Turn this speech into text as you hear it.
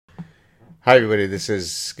Hi, everybody. This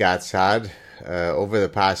is Saad. Over the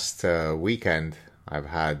past weekend, I've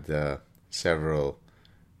had several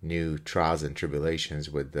new trials and tribulations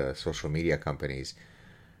with social media companies.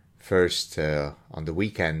 First, on the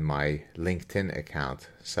weekend, my LinkedIn account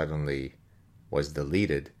suddenly was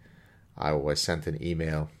deleted. I was sent an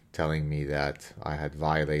email telling me that I had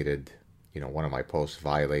violated, one of my posts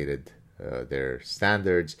violated their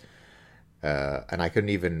standards, and I couldn't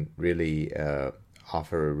even really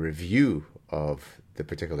offer a review of the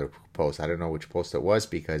particular post. I don't know which post it was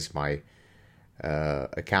because my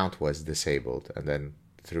account was disabled, and then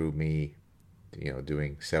through me,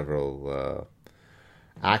 doing several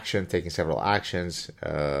taking several actions,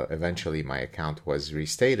 eventually my account was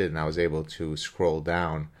restated, and I was able to scroll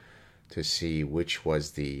down to see which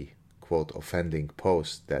was the quote offending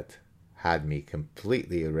post that had me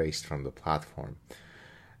completely erased from the platform.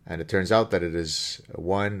 And it turns out that it is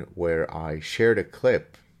one where I shared a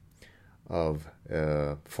clip of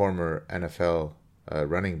former NFL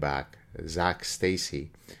running back Zach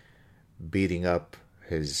Stacy beating up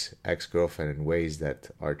his ex-girlfriend in ways that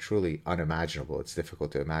are truly unimaginable. It's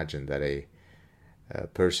difficult to imagine that a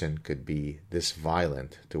person could be this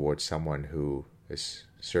violent towards someone who is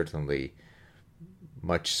certainly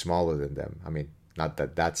much smaller than them. I mean, not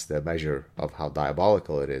that that's the measure of how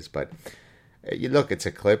diabolical it is, but you look, it's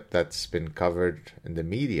a clip that's been covered in the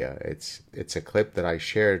media. It's a clip that I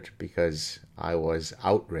shared because I was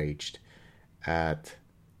outraged at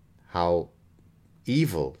how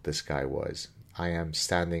evil this guy was. I am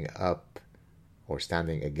standing up or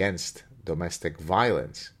standing against domestic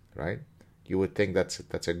violence, right? You would think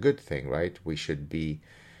that's a good thing, right? We should be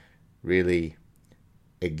really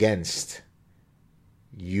against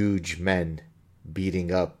huge men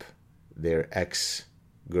beating up their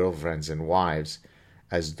ex-girlfriends and wives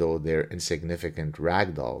as though they're insignificant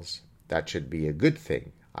rag dolls. That should be a good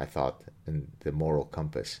thing, I thought, in the moral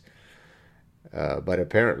compass. But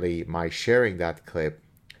apparently my sharing that clip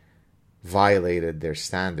violated their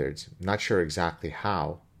standards. Not sure exactly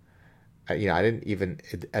how. I didn't even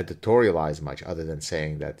editorialize much other than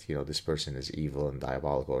saying that, this person is evil and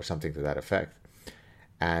diabolical or something to that effect.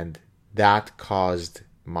 And that caused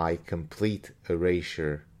my complete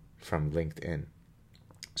erasure from LinkedIn.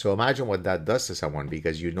 So imagine what that does to someone,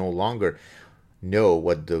 because you no longer know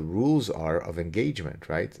what the rules are of engagement,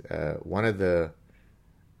 right? One of the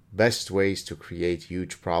best ways to create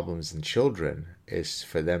huge problems in children is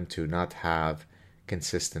for them to not have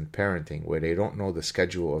consistent parenting, where they don't know the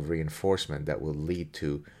schedule of reinforcement that will lead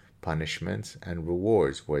to punishments and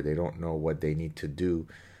rewards, where they don't know what they need to do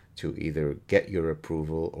to either get your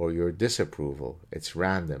approval or your disapproval. It's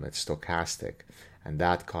random, it's stochastic, and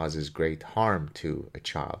that causes great harm to a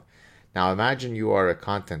child. Now imagine you are a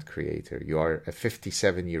content creator, you are a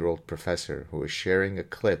 57-year-old professor who is sharing a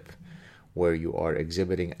clip where you are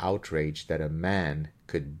exhibiting outrage that a man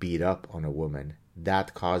could beat up on a woman.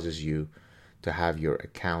 That causes you to have your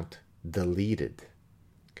account deleted.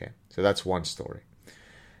 Okay, so that's one story.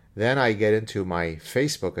 Then I get into my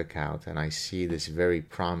Facebook account and I see this very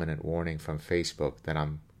prominent warning from Facebook that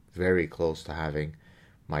I'm very close to having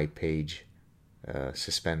my page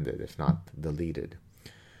suspended, if not deleted.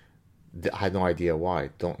 I had no idea why.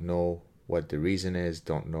 Don't know what the reason is.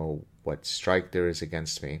 Don't know what strike there is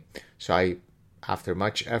against me. So after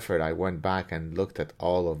much effort, I went back and looked at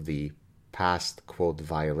all of the past quote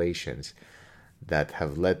violations that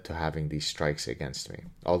have led to having these strikes against me.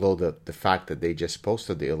 Although the fact that they just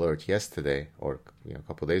posted the alert yesterday or a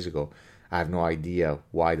couple of days ago, I have no idea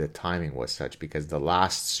why the timing was such, because the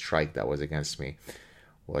last strike that was against me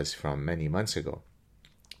was from many months ago.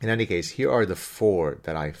 In any case, here are the 4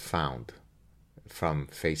 that I found from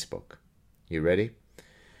Facebook. You ready?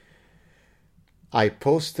 I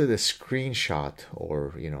posted a screenshot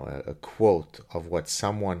or a quote of what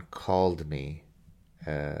someone called me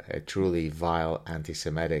a truly vile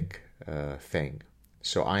anti-Semitic thing.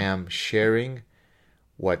 So I am sharing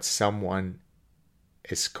what someone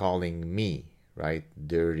is calling me, right?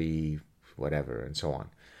 Dirty, whatever, and so on.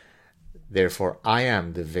 Therefore, I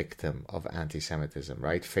am the victim of anti-Semitism,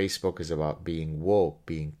 right? Facebook is about being woke,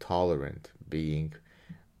 being tolerant,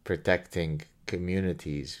 protecting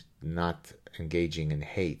communities, not engaging in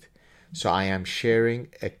hate. So I am sharing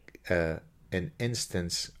an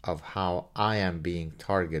instance of how I am being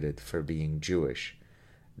targeted for being Jewish.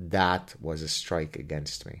 That was a strike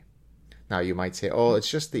against me. Now you might say, oh, it's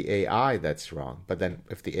just the AI that's wrong. But then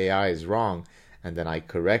if the AI is wrong and then I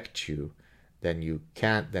correct you, then you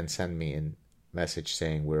can't then send me a message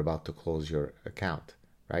saying we're about to close your account,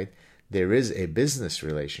 right? There is a business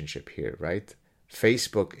relationship here, right?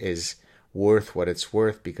 Facebook is worth what it's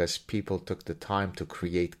worth because people took the time to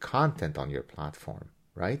create content on your platform,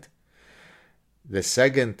 right? The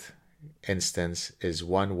second instance is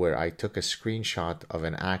one where I took a screenshot of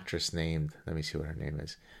an actress named, let me see what her name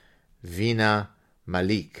is, Veena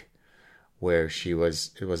Malik, where it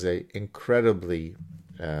was a incredibly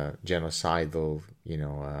genocidal,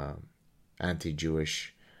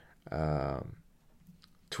 anti-Jewish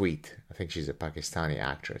tweet. I think she's a Pakistani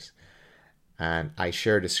actress. And I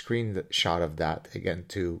shared a screenshot of that, again,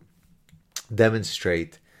 to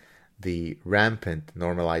demonstrate the rampant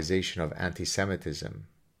normalization of anti-Semitism,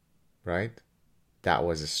 right? That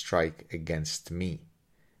was a strike against me.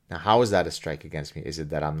 Now, how is that a strike against me? Is it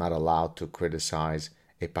that I'm not allowed to criticize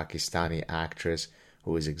a Pakistani actress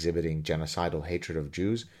who is exhibiting genocidal hatred of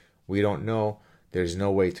Jews? We don't know. There's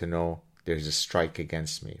no way to know. There's a strike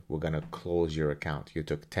against me. We're going to close your account. You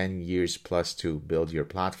took 10 years plus to build your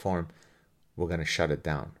platform. We're going to shut it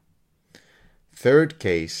down. Third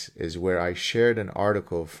case is where I shared an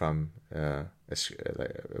article from, it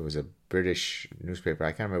was a British newspaper.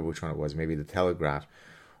 I can't remember which one it was, maybe the Telegraph,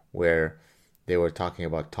 where they were talking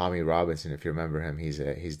about Tommy Robinson. If you remember him, he's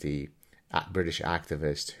the British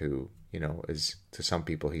activist who, is, to some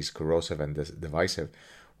people, he's corrosive and divisive.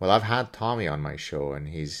 Well, I've had Tommy on my show, and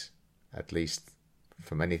he's, at least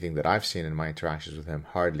from anything that I've seen in my interactions with him,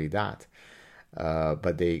 hardly that.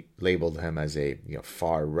 But they labeled him as a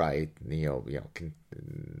far right,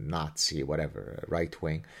 Nazi, whatever, right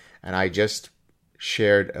wing, and I just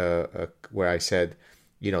shared where I said,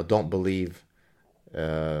 don't believe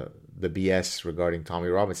the BS regarding Tommy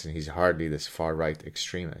Robinson. He's hardly this far right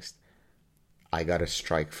extremist. I got a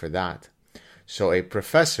strike for that. So a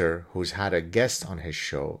professor who's had a guest on his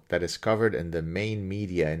show that is covered in the main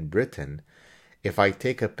media in Britain, if I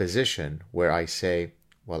take a position where I say,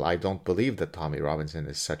 well, I don't believe that Tommy Robinson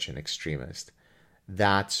is such an extremist,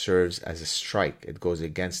 that serves as a strike. It goes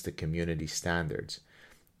against the community standards,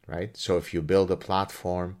 right? So if you build a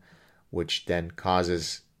platform which then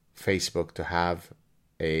causes Facebook to have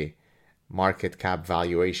a market cap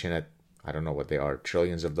valuation at, I don't know what they are,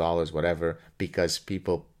 trillions of dollars, whatever, because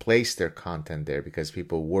people place their content there, because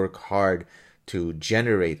people work hard to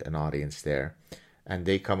generate an audience there, and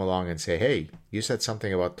they come along and say, hey, you said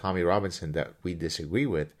something about Tommy Robinson that we disagree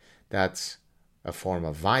with, that's a form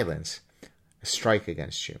of violence, a strike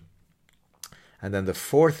against you. And then the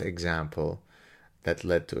fourth example that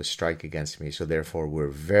led to a strike against me, so therefore we're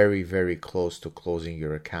very, very close to closing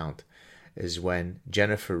your account, is when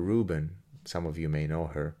Jennifer Rubin, some of you may know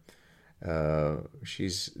her,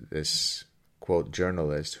 she's this, quote,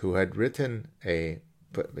 journalist who had written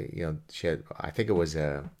she had, I think it was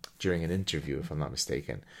during an interview, if I'm not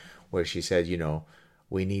mistaken, where she said,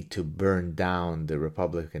 we need to burn down the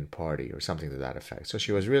Republican Party or something to that effect. So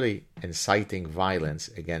she was really inciting violence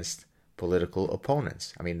against political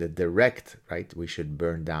opponents. I mean, the direct, right, we should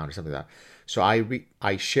burn down or something like that. So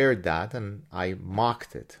I shared that and I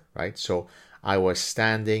mocked it, right? So I was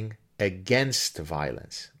standing against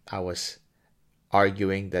violence. I was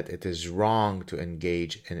arguing that it is wrong to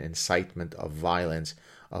engage in incitement of violence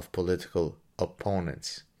of political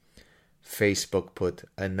opponents. Facebook put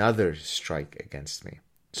another strike against me.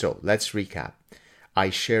 So let's recap. I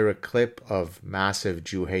share a clip of massive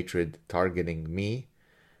Jew hatred targeting me.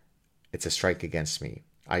 It's a strike against me.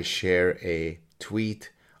 I share a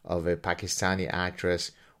tweet of a Pakistani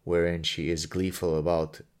actress wherein she is gleeful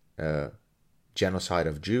about genocide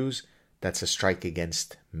of Jews. That's a strike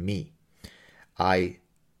against me. I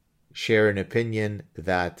share an opinion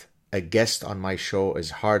that a guest on my show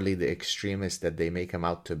is hardly the extremist that they make him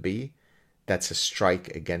out to be. That's a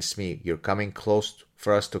strike against me. You're coming close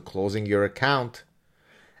for us to closing your account.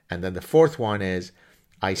 And then the fourth one is,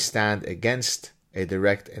 I stand against a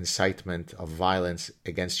direct incitement of violence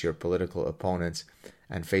against your political opponents.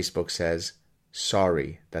 And Facebook says,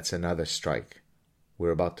 sorry, that's another strike.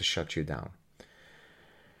 We're about to shut you down.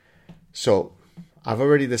 So I've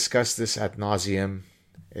already discussed this ad nauseum.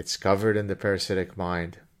 It's covered in the Parasitic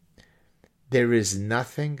Mind. There is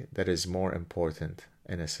nothing that is more important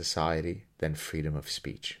in a society than freedom of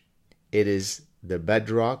speech. It is the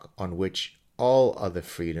bedrock on which all other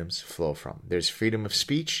freedoms flow from. There's freedom of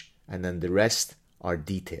speech, and then the rest are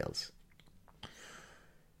details.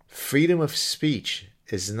 Freedom of speech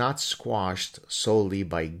is not squashed solely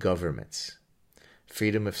by governments.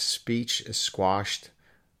 Freedom of speech is squashed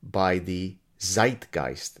by the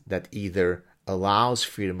zeitgeist that either allows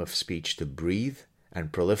freedom of speech to breathe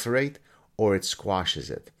and proliferate, or it squashes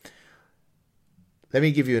it. Let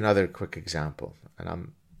me give you another quick example.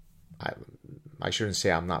 And I shouldn't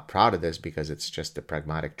say I'm not proud of this because it's just the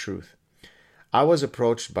pragmatic truth. I was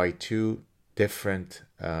approached by two different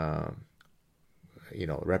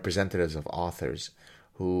representatives of authors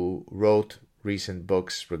who wrote recent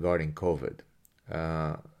books regarding COVID.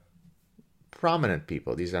 Prominent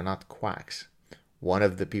people. These are not quacks. One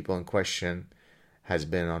of the people in question has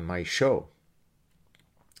been on my show.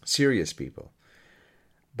 Serious people.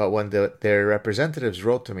 But when their representatives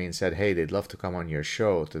wrote to me and said, hey, they'd love to come on your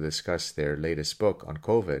show to discuss their latest book on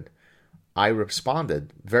COVID, I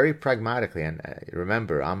responded very pragmatically. And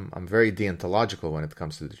remember, I'm very deontological when it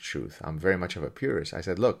comes to the truth. I'm very much of a purist. I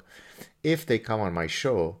said, look, if they come on my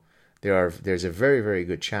show, there's a very, very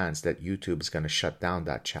good chance that YouTube is going to shut down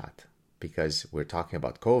that chat, because we're talking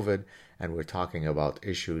about COVID and we're talking about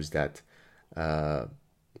issues that,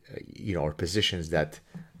 or positions that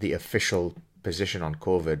the official position on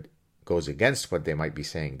COVID goes against what they might be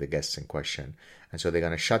saying, the guests in question. And so they're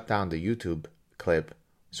going to shut down the YouTube clip.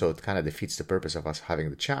 So it kind of defeats the purpose of us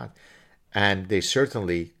having the chat. And they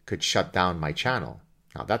certainly could shut down my channel.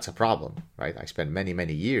 Now that's a problem, right? I spent many,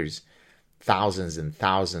 many years, thousands and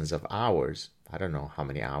thousands of hours. I don't know how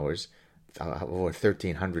many hours, over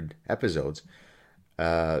 1,300 episodes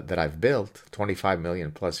that I've built, 25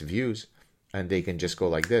 million plus views. And they can just go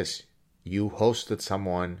like this. You hosted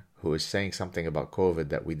someone who is saying something about COVID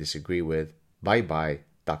that we disagree with. Bye-bye,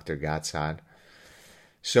 Dr. Saad.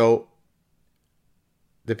 So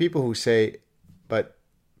the people who say, but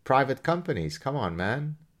private companies, come on,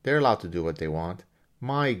 man. They're allowed to do what they want.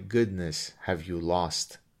 My goodness, have you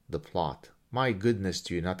lost the plot? My goodness,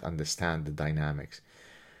 do you not understand the dynamics?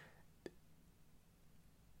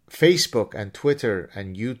 Facebook and Twitter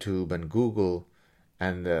and YouTube and Google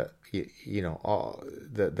and the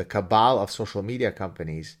cabal of social media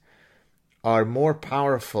companies are more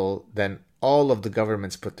powerful than all of the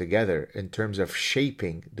governments put together in terms of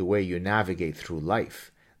shaping the way you navigate through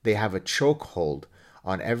life. They have a chokehold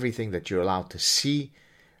on everything that you're allowed to see,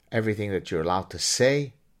 everything that you're allowed to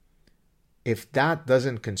say. If that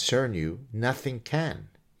doesn't concern you, nothing can.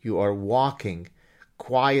 You are walking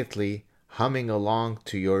quietly, humming along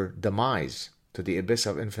to your demise, to the abyss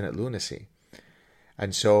of infinite lunacy.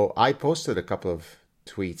 And so I posted a couple of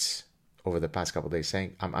tweets over the past couple of days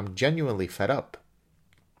saying, I'm genuinely fed up.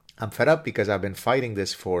 I'm fed up because I've been fighting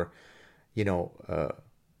this for,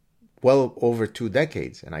 well over 2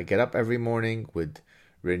 decades. And I get up every morning with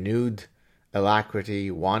renewed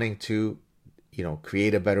alacrity, wanting to,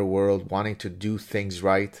 create a better world, wanting to do things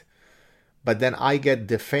right. But then I get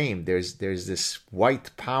defamed. There's this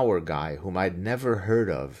white power guy whom I'd never heard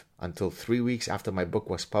of until 3 weeks after my book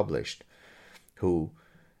was published, who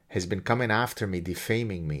has been coming after me,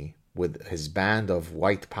 defaming me with his band of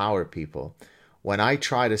white power people. When I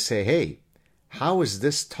try to say, hey, how is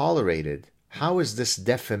this tolerated? How is this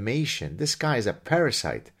defamation? This guy is a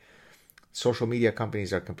parasite. Social media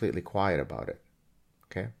companies are completely quiet about it.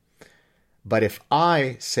 Okay? But if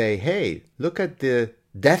I say, hey, look at the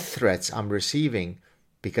death threats I'm receiving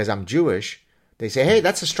because I'm Jewish, they say, hey,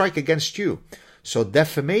 that's a strike against you. So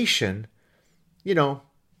defamation,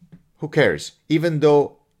 who cares? Even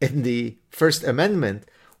though in the First Amendment,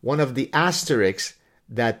 one of the asterisks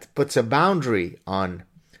that puts a boundary on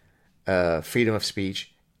freedom of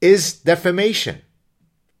speech is defamation.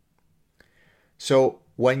 So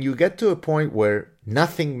when you get to a point where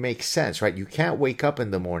nothing makes sense, right? You can't wake up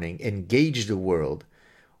in the morning, engage the world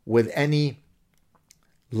with any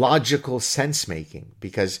logical sense making,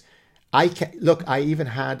 because I even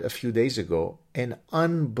had a few days ago an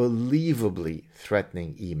unbelievably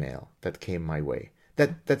threatening email that came my way.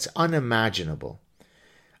 That's unimaginable.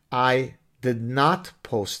 I did not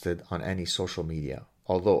post it on any social media,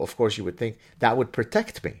 although of course you would think that would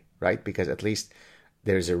protect me, right? Because at least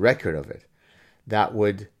there's a record of it. That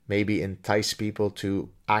would maybe entice people to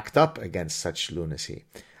act up against such lunacy.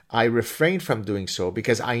 I refrained from doing so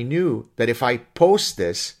because I knew that if I post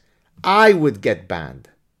this, I would get banned.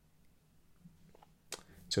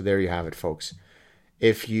 So there you have it, folks.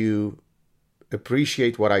 If you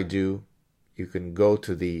appreciate what I do, you can go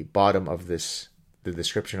to the bottom of the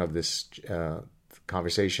description of this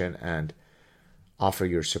conversation and offer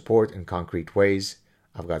your support in concrete ways.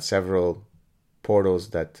 I've got several portals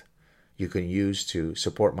that you can use to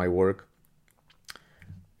support my work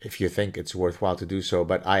if you think it's worthwhile to do so.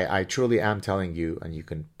 But I truly am telling you, and you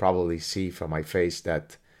can probably see from my face,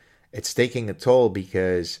 that it's taking a toll,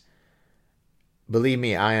 because believe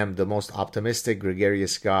me, I am the most optimistic,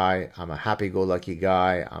 gregarious guy. I'm a happy-go-lucky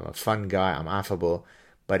guy. I'm a fun guy. I'm affable.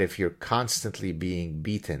 But if you're constantly being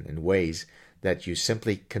beaten in ways that you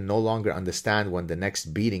simply can no longer understand when the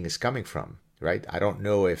next beating is coming from, right? I don't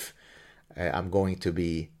know if I'm going to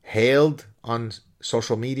be hailed on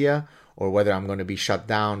social media or whether I'm going to be shut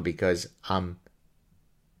down because I'm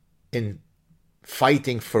in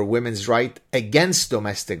fighting for women's right against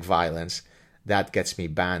domestic violence, that gets me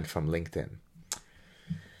banned from LinkedIn.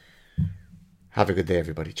 Have a good day,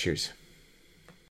 everybody. Cheers.